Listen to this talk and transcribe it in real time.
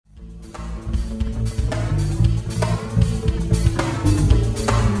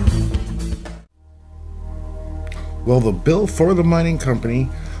Well, the bill for the mining company,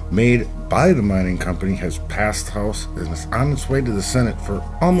 made by the mining company, has passed the House and is on its way to the Senate for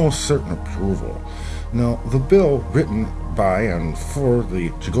almost certain approval. Now, the bill written by and for the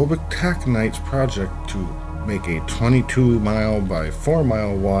Jagobic Taconite project to make a 22-mile by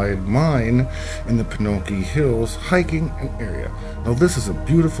 4-mile wide mine in the Pinocchio Hills hiking area. Now, this is a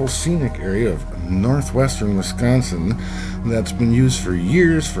beautiful scenic area of northwestern Wisconsin that's been used for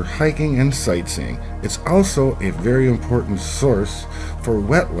years for hiking and sightseeing. It's also a very important source for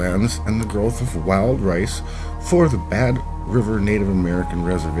wetlands and the growth of wild rice for the Bad River Native American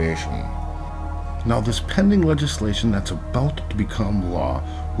Reservation. Now, this pending legislation that's about to become law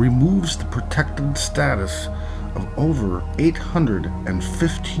removes the protected status of over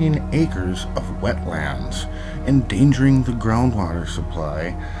 815 acres of wetlands, endangering the groundwater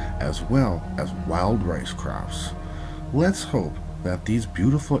supply as well as wild rice crops. Let's hope that these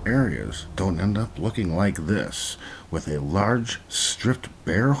beautiful areas don't end up looking like this, with a large stripped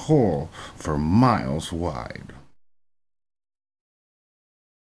bare hole for miles wide.